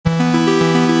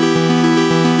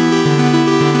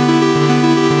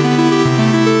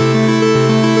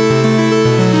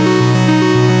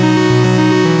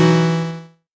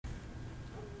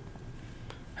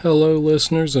Hello,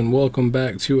 listeners, and welcome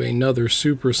back to another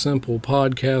super simple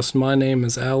podcast. My name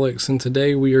is Alex, and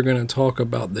today we are going to talk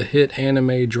about the hit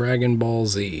anime Dragon Ball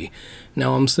Z.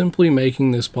 Now, I'm simply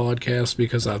making this podcast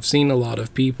because I've seen a lot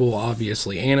of people,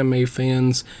 obviously anime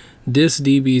fans, diss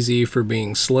DBZ for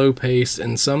being slow-paced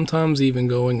and sometimes even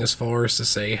going as far as to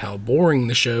say how boring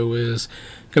the show is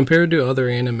compared to other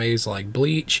animes like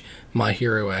Bleach, My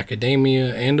Hero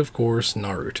Academia, and of course,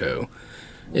 Naruto.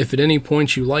 If at any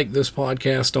point you like this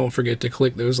podcast, don't forget to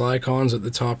click those icons at the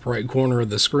top right corner of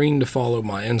the screen to follow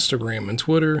my Instagram and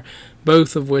Twitter,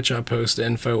 both of which I post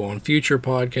info on future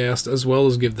podcasts, as well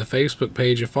as give the Facebook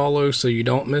page a follow so you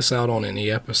don't miss out on any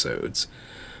episodes.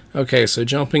 Okay, so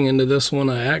jumping into this one,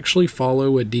 I actually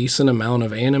follow a decent amount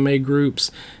of anime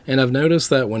groups, and I've noticed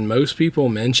that when most people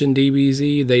mention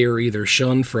DBZ, they are either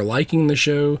shunned for liking the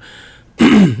show,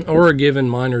 or are given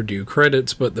minor due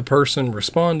credits, but the person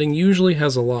responding usually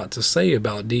has a lot to say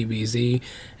about DBZ,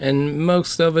 and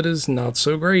most of it is not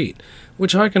so great,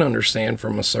 which I can understand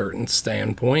from a certain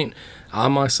standpoint. I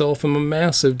myself am a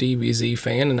massive DBZ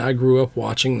fan, and I grew up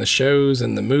watching the shows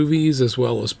and the movies, as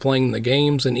well as playing the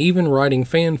games, and even writing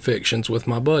fan fictions with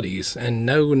my buddies, and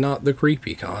no, not the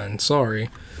creepy kind, sorry.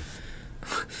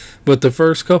 But the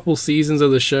first couple seasons of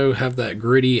the show have that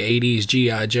gritty 80s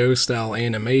G.I. Joe style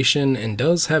animation and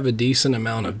does have a decent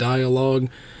amount of dialogue,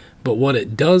 but what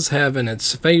it does have in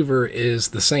its favor is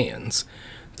the Saiyans.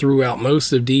 Throughout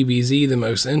most of DBZ, the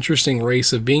most interesting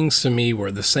race of beings to me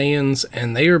were the Saiyans,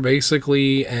 and they are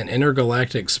basically an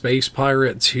intergalactic space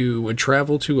pirates who would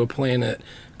travel to a planet,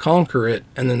 conquer it,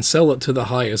 and then sell it to the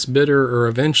highest bidder, or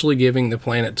eventually giving the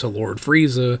planet to Lord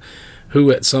Frieza, who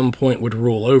at some point would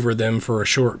rule over them for a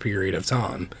short period of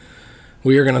time.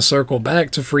 We are going to circle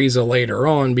back to Frieza later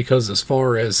on because as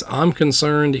far as I'm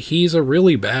concerned, he's a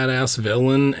really badass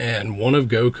villain and one of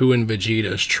Goku and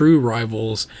Vegeta's true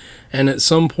rivals, and at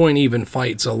some point even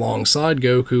fights alongside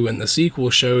Goku in the sequel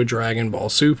show Dragon Ball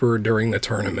Super during the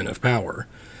Tournament of Power.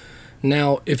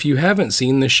 Now, if you haven't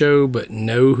seen the show but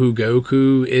know who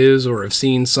Goku is or have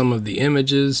seen some of the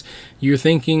images, you're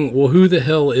thinking, well, who the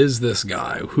hell is this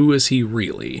guy? Who is he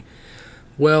really?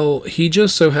 Well, he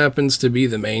just so happens to be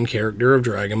the main character of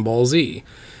Dragon Ball Z.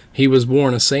 He was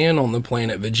born a Saiyan on the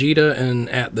planet Vegeta and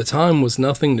at the time was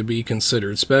nothing to be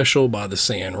considered special by the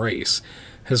Saiyan race.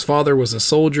 His father was a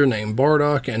soldier named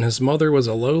Bardock and his mother was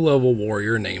a low-level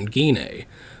warrior named Gine.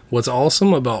 What's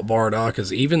awesome about Bardock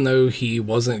is even though he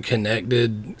wasn't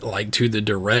connected to the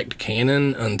direct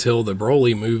canon until the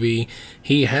Broly movie,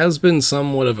 he has been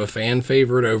somewhat of a fan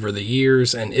favorite over the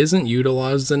years and isn't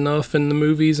utilized enough in the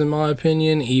movies in my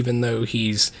opinion, even though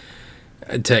he's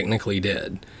technically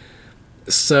dead.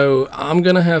 So I'm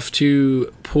going to have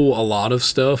to pull a lot of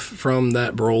stuff from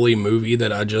that Broly movie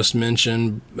that I just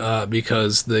mentioned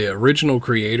because the original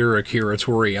creator, Akira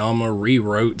Toriyama,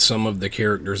 rewrote some of the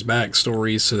characters'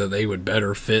 backstories so that they would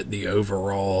better fit the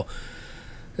overall,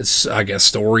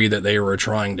 story that they were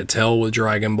trying to tell with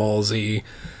Dragon Ball Z.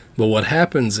 But what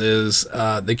happens is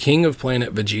the king of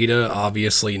planet Vegeta,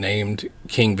 obviously named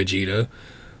King Vegeta,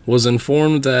 was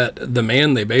informed that the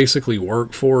man they basically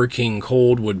work for, King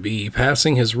Cold, would be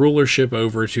passing his rulership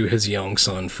over to his young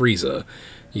son Frieza.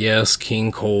 Yes,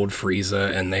 King Cold,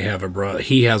 Frieza, and they have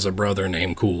he has a brother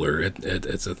named Cooler.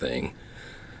 It's a thing.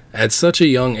 At such a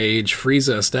young age,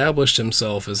 Frieza established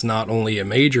himself as not only a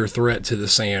major threat to the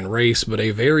Saiyan race, but a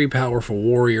very powerful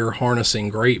warrior harnessing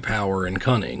great power and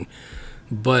cunning.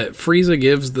 But Frieza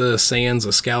gives the Saiyans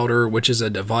a scouter, which is a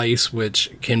device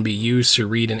which can be used to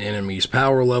read an enemy's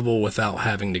power level without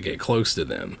having to get close to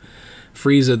them.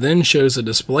 Frieza then shows a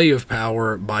display of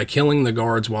power by killing the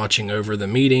guards watching over the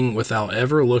meeting without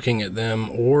ever looking at them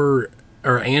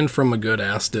and from a good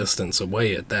ass distance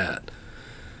away at that.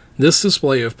 This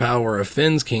display of power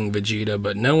offends King Vegeta,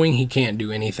 but knowing he can't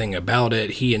do anything about it,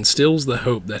 he instills the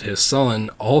hope that his son,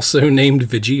 also named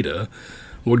Vegeta,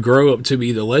 would grow up to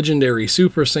be the legendary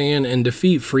Super Saiyan and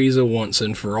defeat Frieza once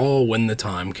and for all when the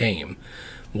time came.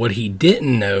 What he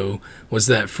didn't know was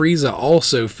that Frieza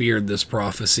also feared this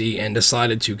prophecy and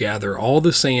decided to gather all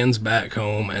the Saiyans back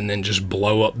home and then just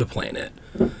blow up the planet.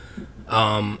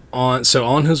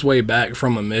 On his way back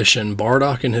from a mission,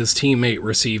 Bardock and his teammate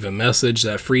receive a message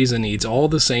that Frieza needs all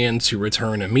the Saiyans to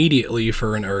return immediately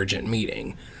for an urgent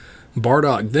meeting.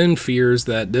 Bardock then fears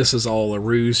that this is all a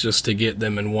ruse just to get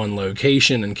them in one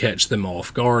location and catch them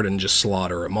off guard and just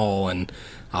slaughter them all, and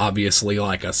obviously,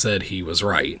 like I said, he was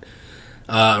right.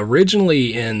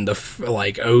 Originally in the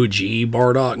OG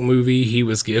Bardock movie, he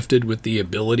was gifted with the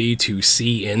ability to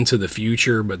see into the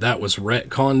future, but that was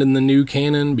retconned in the new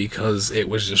canon because it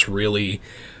was just really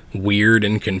weird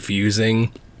and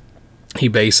confusing. He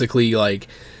basically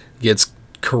gets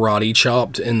karate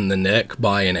chopped in the neck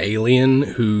by an alien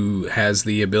who has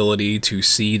the ability to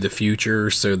see the future,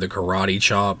 so the karate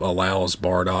chop allows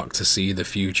Bardock to see the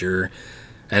future,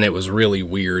 and it was really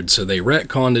weird, so they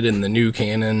retconned it in the new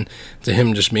canon to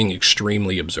him just being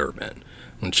extremely observant,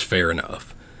 which fair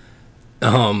enough.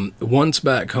 Once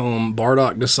back home,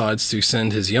 Bardock decides to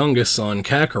send his youngest son,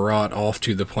 Kakarot, off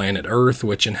to the planet Earth,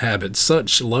 which inhabits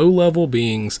such low-level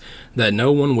beings that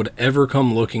no one would ever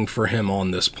come looking for him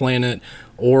on this planet,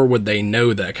 or would they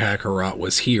know that Kakarot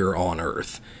was here on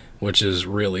Earth, which is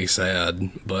really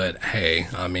sad, but hey,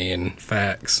 I mean,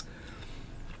 facts.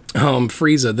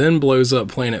 Frieza then blows up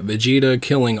planet Vegeta,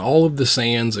 killing all of the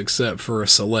Saiyans except for a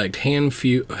select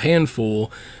handful,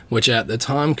 which at the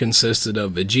time consisted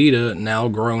of Vegeta, now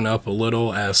grown up a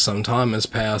little as some time has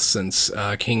passed since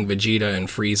King Vegeta and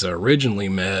Frieza originally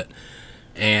met,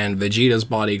 and Vegeta's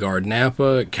bodyguard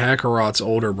Nappa, Kakarot's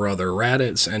older brother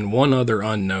Raditz, and one other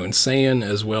unknown Saiyan,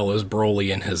 as well as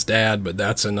Broly and his dad, but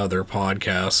that's another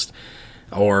podcast,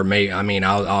 or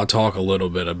I'll talk a little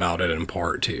bit about it in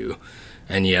part 2.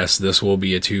 And yes, this will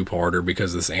be a 2-parter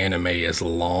because this anime is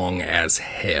long as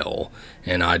hell,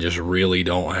 and I just really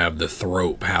don't have the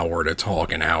throat power to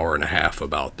talk an hour and a half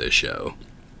about this show.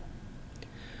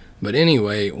 But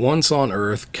anyway, once on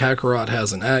Earth, Kakarot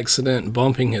has an accident,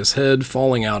 bumping his head,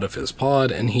 falling out of his pod,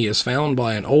 and he is found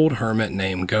by an old hermit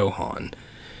named Gohan.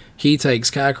 He takes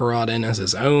Kakarot in as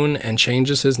his own and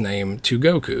changes his name to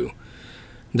Goku.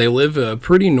 They live a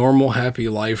pretty normal, happy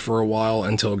life for a while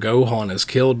until Gohan is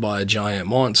killed by a giant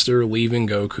monster, leaving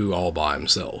Goku all by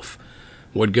himself.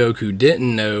 What Goku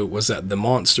didn't know was that the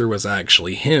monster was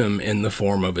actually him in the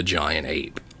form of a giant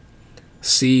ape.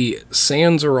 See,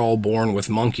 Saiyans are all born with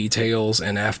monkey tails,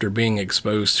 and after being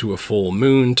exposed to a full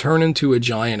moon, turn into a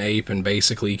giant ape and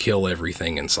basically kill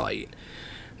everything in sight.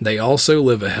 They also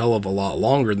live a hell of a lot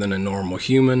longer than a normal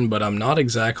human, but I'm not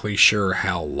exactly sure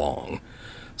how long.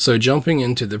 So jumping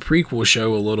into the prequel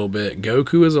show a little bit,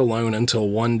 Goku is alone until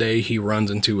one day he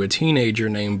runs into a teenager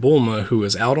named Bulma who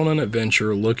is out on an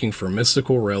adventure looking for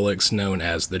mystical relics known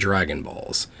as the Dragon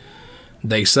Balls.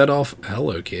 They set off...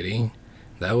 Hello, kitty.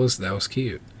 That was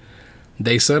cute.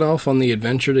 They set off on the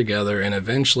adventure together and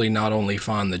eventually not only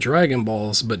find the Dragon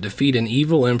Balls, but defeat an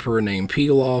evil emperor named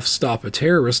Pilaf, stop a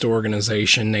terrorist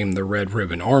organization named the Red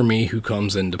Ribbon Army, who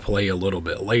comes into play a little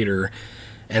bit later,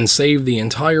 and save the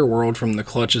entire world from the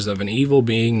clutches of an evil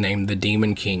being named the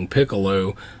Demon King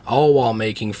Piccolo, all while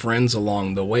making friends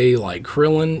along the way like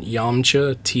Krillin,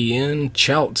 Yamcha, Tien,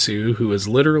 Chaozu, who is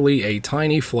literally a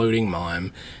tiny floating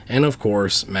mime, and of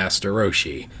course, Master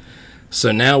Roshi.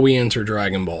 So now we enter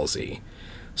Dragon Ball Z.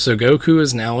 So Goku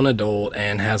is now an adult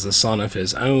and has a son of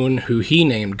his own, who he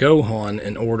named Gohan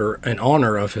in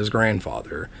honor of his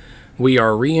grandfather. We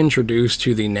are reintroduced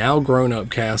to the now grown-up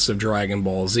cast of Dragon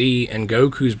Ball Z, and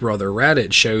Goku's brother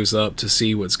Raditz shows up to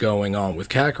see what's going on with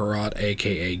Kakarot,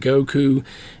 aka Goku,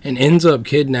 and ends up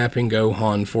kidnapping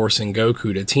Gohan, forcing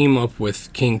Goku to team up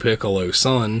with King Piccolo's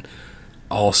son,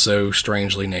 also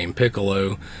strangely named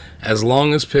Piccolo, as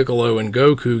long as Piccolo and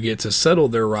Goku get to settle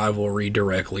their rivalry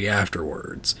directly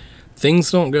afterwards.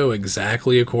 Things don't go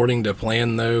exactly according to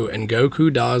plan though, and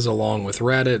Goku dies along with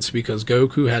Raditz because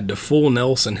Goku had to full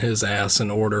Nelson his ass in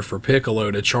order for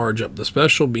Piccolo to charge up the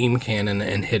special beam cannon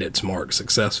and hit its mark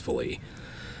successfully.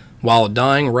 While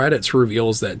dying, Raditz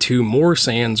reveals that 2 more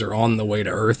Saiyans are on the way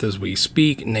to Earth as we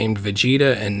speak, named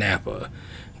Vegeta and Nappa.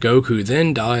 Goku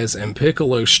then dies, and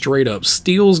Piccolo straight up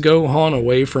steals Gohan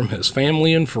away from his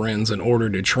family and friends in order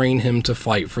to train him to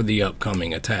fight for the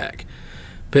upcoming attack.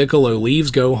 Piccolo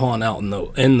leaves Gohan out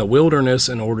in the wilderness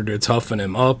in order to toughen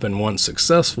him up, and once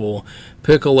successful,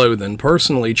 Piccolo then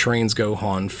personally trains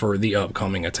Gohan for the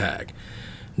upcoming attack.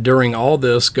 During all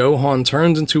this, Gohan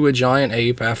turns into a giant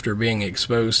ape after being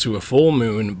exposed to a full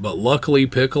moon, but luckily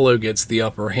Piccolo gets the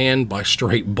upper hand by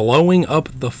straight blowing up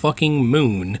the fucking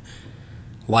moon.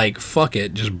 Like, fuck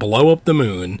it, just blow up the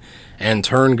moon, and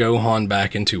turn Gohan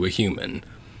back into a human.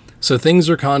 So things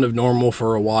are kind of normal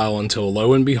for a while until,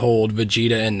 lo and behold,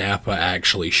 Vegeta and Nappa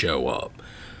actually show up.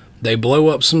 They blow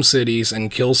up some cities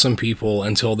and kill some people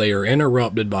until they are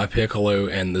interrupted by Piccolo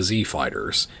and the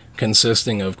Z-Fighters,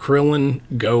 consisting of Krillin,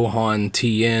 Gohan,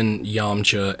 Tien,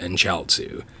 Yamcha, and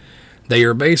Chaozu. They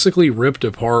are basically ripped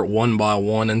apart one by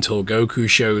one until Goku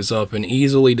shows up and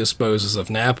easily disposes of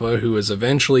Nappa, who is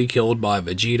eventually killed by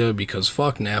Vegeta because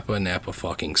fuck Nappa, Nappa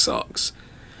fucking sucks.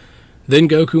 Then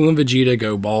Goku and Vegeta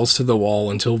go balls to the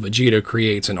wall until Vegeta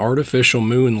creates an artificial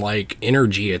moon-like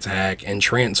energy attack and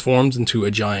transforms into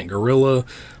a giant gorilla,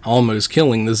 almost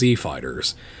killing the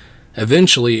Z-Fighters.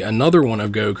 Eventually, another one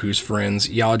of Goku's friends,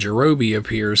 Yajirobe,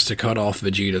 appears to cut off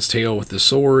Vegeta's tail with the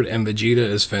sword, and Vegeta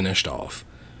is finished off.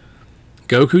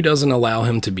 Goku doesn't allow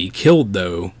him to be killed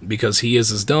though, because he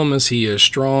is as dumb as he is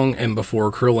strong, and before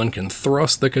Krillin can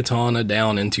thrust the katana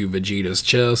down into Vegeta's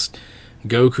chest,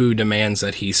 Goku demands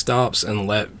that he stops and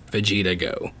let Vegeta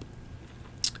go.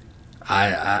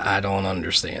 I don't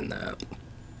understand that.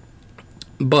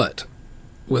 But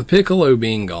with Piccolo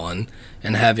being gone,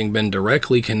 and having been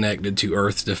directly connected to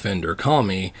Earth's defender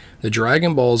Kami, the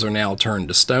Dragon Balls are now turned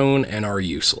to stone and are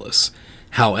useless.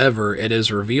 However, it is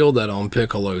revealed that on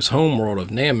Piccolo's homeworld of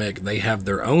Namek, they have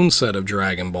their own set of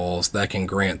Dragon Balls that can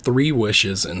grant 3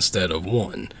 wishes instead of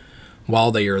 1.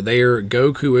 While they are there,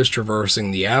 Goku is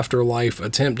traversing the afterlife,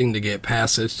 attempting to get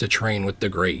passage to train with the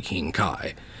Great King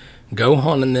Kai.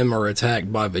 Gohan and them are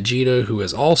attacked by Vegeta, who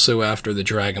is also after the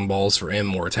Dragon Balls for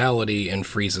immortality, and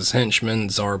Frieza's henchmen,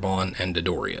 Zarbon and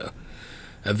Dodoria.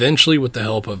 Eventually, with the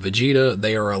help of Vegeta,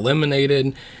 they are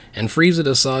eliminated, and Frieza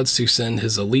decides to send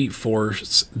his elite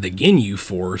force, the Ginyu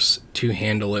Force, to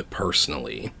handle it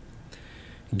personally.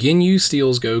 Ginyu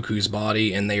steals Goku's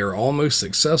body, and they are almost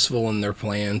successful in their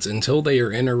plans until they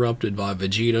are interrupted by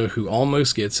Vegeta, who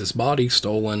almost gets his body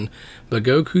stolen, but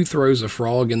Goku throws a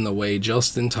frog in the way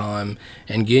just in time,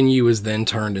 and Ginyu is then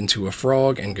turned into a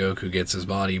frog, and Goku gets his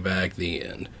body back. The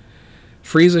end.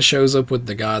 Frieza shows up with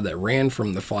the guy that ran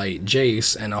from the fight,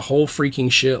 Jace, and a whole freaking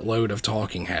shitload of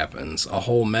talking happens, a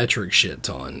whole metric shit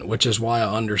ton, which is why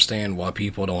I understand why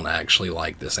people don't actually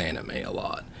like this anime a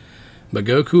lot. But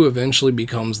Goku eventually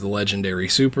becomes the legendary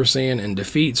Super Saiyan and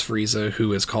defeats Frieza,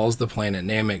 who has caused the planet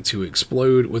Namek to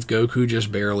explode, with Goku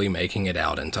just barely making it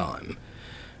out in time.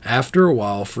 After a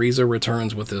while, Frieza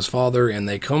returns with his father, and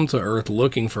they come to Earth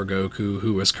looking for Goku,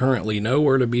 who is currently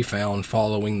nowhere to be found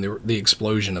following the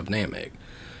explosion of Namek.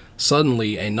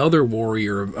 Suddenly, another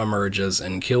warrior emerges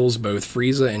and kills both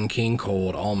Frieza and King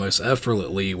Cold almost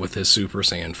effortlessly with his Super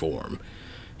Saiyan form.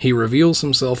 He reveals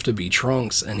himself to be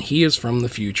Trunks, and he is from the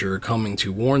future, coming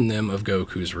to warn them of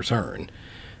Goku's return.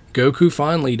 Goku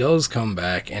finally does come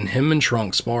back, and him and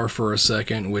Trunks spar for a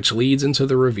second, which leads into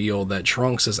the reveal that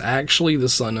Trunks is actually the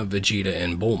son of Vegeta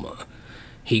and Bulma.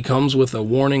 He comes with a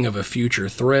warning of a future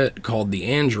threat called the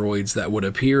androids that would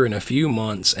appear in a few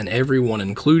months, and everyone,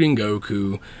 including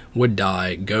Goku, would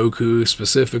die, Goku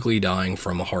specifically dying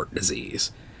from a heart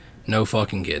disease. No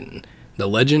fucking kidding. The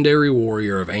legendary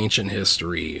warrior of ancient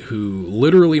history, who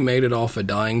literally made it off a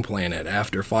dying planet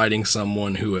after fighting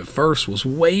someone who at first was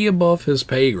way above his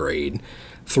pay grade,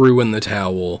 threw in the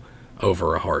towel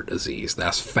over a heart disease.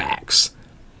 That's facts.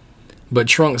 But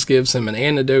Trunks gives him an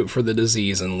antidote for the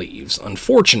disease and leaves.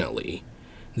 Unfortunately,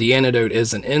 the antidote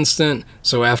isn't instant,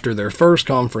 so after their first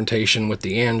confrontation with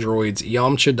the androids,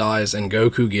 Yamcha dies and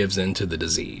Goku gives in to the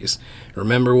disease.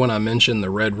 Remember when I mentioned the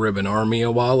Red Ribbon Army a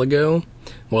while ago?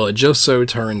 Well, it just so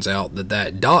turns out that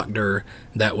that doctor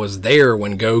that was there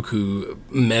when Goku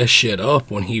messed shit up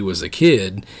when he was a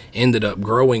kid ended up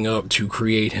growing up to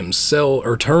create himself,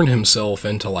 or turn himself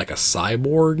into like a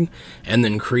cyborg, and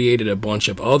then created a bunch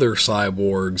of other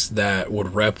cyborgs that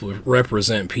would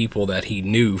represent people that he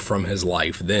knew from his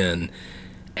life then.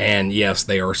 And yes,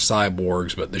 they are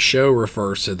cyborgs, but the show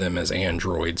refers to them as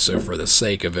androids, so for the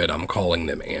sake of it, I'm calling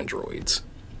them androids.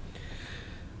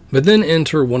 But then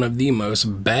enter one of the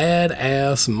most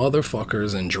badass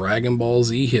motherfuckers in Dragon Ball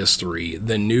Z history,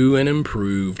 the new and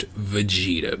improved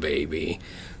Vegeta, baby.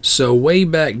 So way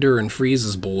back during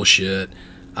Frieza's bullshit,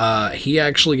 he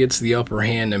actually gets the upper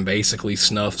hand and basically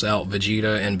snuffs out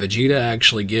Vegeta, and Vegeta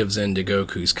actually gives in to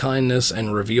Goku's kindness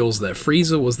and reveals that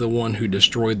Frieza was the one who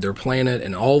destroyed their planet,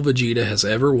 and all Vegeta has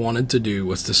ever wanted to do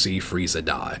was to see Frieza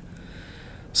die.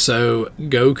 So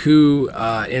Goku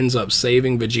ends up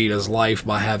saving Vegeta's life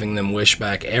by having them wish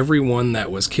back everyone that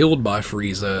was killed by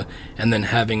Frieza, and then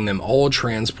having them all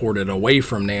transported away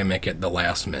from Namek at the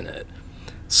last minute.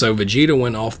 So Vegeta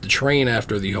went off the train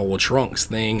after the whole Trunks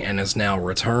thing and has now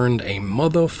returned a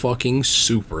motherfucking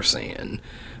Super Saiyan.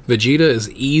 Vegeta is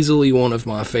easily one of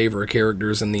my favorite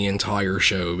characters in the entire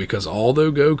show, because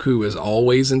although Goku is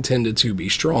always intended to be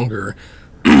stronger,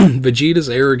 Vegeta's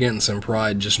arrogance and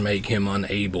pride just make him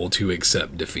unable to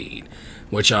accept defeat,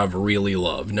 which I've really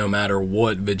loved. No matter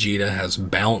what, Vegeta has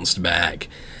bounced back,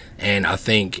 and I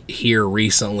think here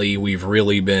recently we've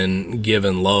really been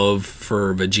given love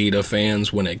for Vegeta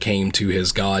fans when it came to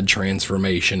his God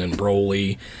transformation in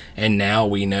Broly, and now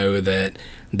we know that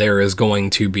there is going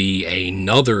to be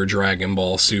another Dragon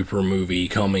Ball Super movie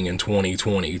coming in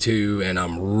 2022, and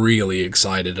I'm really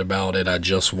excited about it. I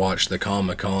just watched the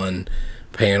Comic-Con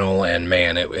panel, and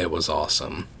man, it was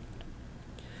awesome.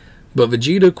 But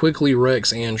Vegeta quickly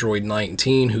wrecks Android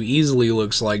 19, who easily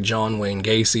looks like John Wayne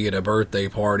Gacy at a birthday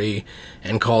party,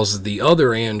 and causes the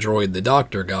other android, the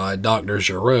doctor guy, Dr.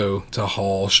 Gero, to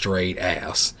haul straight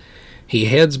ass. He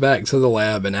heads back to the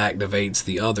lab and activates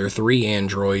the other 3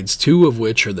 androids, 2 of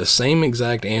which are the same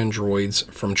exact androids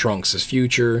from Trunks'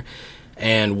 future,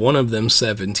 and one of them,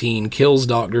 17, kills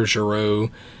Dr.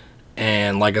 Gero.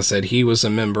 And like I said, he was a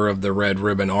member of the Red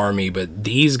Ribbon Army, but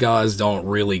these guys don't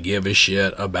really give a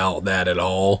shit about that at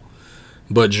all.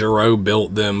 But Gero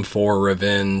built them for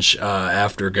revenge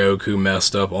after Goku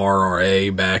messed up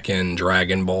RRA back in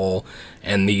Dragon Ball.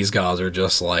 And these guys are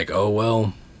just like, oh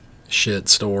well, shit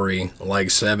story. Like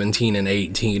 17 and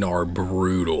 18 are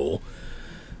brutal.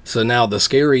 So now the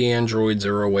scary androids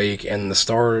are awake, and the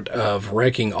start of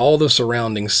wrecking all the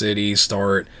surrounding cities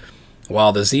start,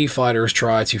 while the Z Fighters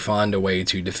try to find a way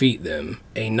to defeat them.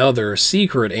 Another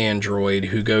secret android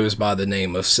who goes by the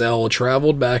name of Cell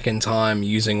traveled back in time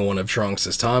using one of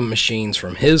Trunks' time machines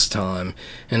from his time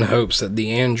in hopes that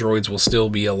the androids will still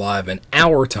be alive in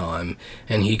our time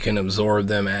and he can absorb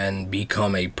them and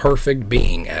become a perfect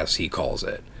being, as he calls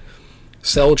it.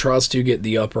 Cell tries to get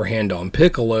the upper hand on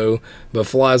Piccolo, but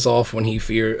flies off when he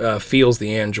feels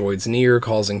the androids near,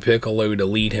 causing Piccolo to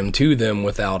lead him to them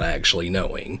without actually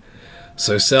knowing.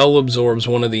 So Cell absorbs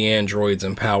one of the androids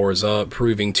and powers up,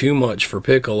 proving too much for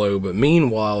Piccolo, but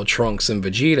meanwhile Trunks and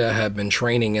Vegeta have been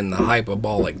training in the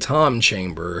hyperbolic time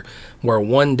chamber, where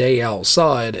 1 day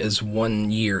outside is 1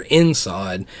 year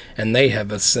inside, and they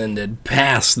have ascended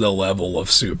past the level of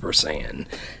Super Saiyan.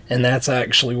 And that's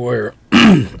actually where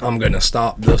I'm going to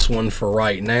stop this one for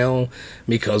right now,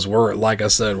 because like I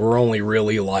said, we're only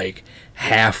really like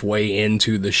halfway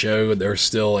into the show. There's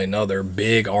still another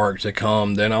big arc to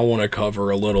come. Then I want to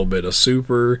cover a little bit of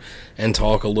Super and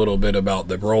talk a little bit about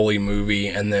the Broly movie,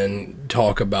 and then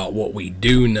talk about what we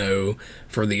do know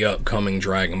for the upcoming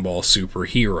Dragon Ball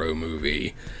Superhero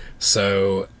movie.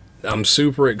 So I'm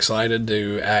super excited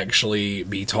to actually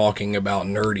be talking about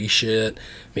nerdy shit,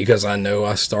 because I know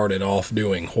I started off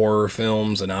doing horror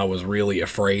films and I was really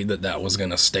afraid that that was going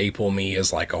to staple me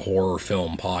as like a horror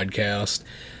film podcast.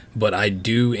 But I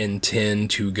do intend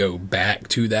to go back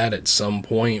to that at some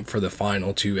point for the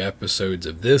final 2 episodes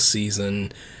of this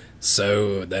season,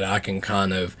 so that I can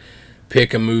kind of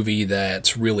pick a movie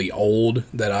that's really old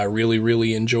that I really,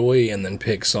 really enjoy, and then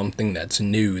pick something that's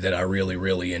new that I really,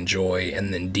 really enjoy,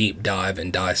 and then deep dive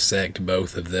and dissect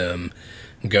both of them,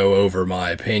 go over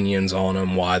my opinions on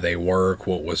them, why they work,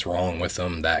 what was wrong with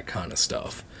them, that kind of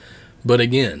stuff. But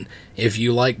again, if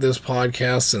you like this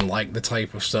podcast and like the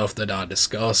type of stuff that I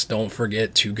discuss, don't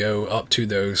forget to go up to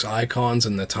those icons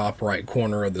in the top right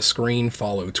corner of the screen.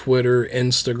 Follow Twitter,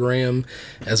 Instagram,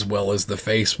 as well as the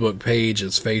Facebook page.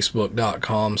 It's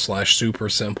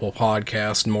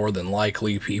facebook.com/supersimplepodcast. More than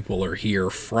likely, people are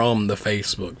here from the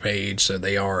Facebook page, so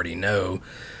they already know.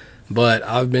 But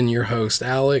I've been your host,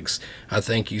 Alex. I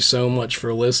thank you so much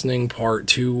for listening. Part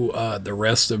 2, the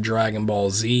rest of Dragon Ball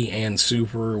Z and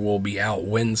Super will be out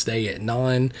Wednesday at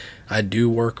 9. I do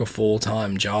work a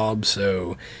full-time job,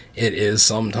 so it is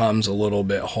sometimes a little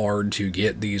bit hard to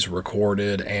get these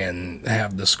recorded and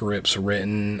have the scripts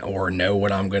written or know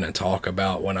what I'm going to talk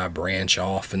about when I branch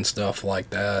off and stuff like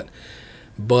that.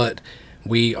 But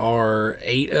we are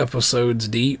 8 episodes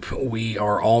deep. We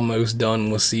are almost done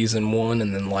with season 1,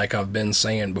 and then like I've been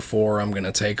saying before, I'm going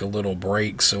to take a little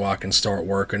break so I can start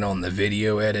working on the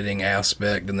video editing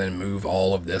aspect and then move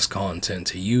all of this content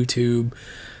to YouTube.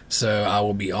 So I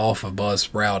will be off of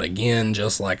Buzzsprout again,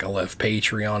 just like I left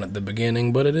Patreon at the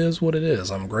beginning, but it is what it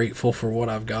is. I'm grateful for what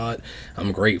I've got.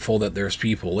 I'm grateful that there's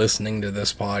people listening to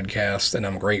this podcast, and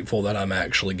I'm grateful that I'm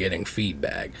actually getting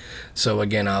feedback. So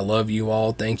again, I love you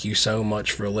all. Thank you so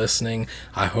much for listening.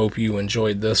 I hope you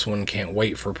enjoyed this one. Can't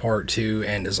wait for part 2,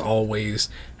 and as always,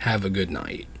 have a good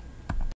night.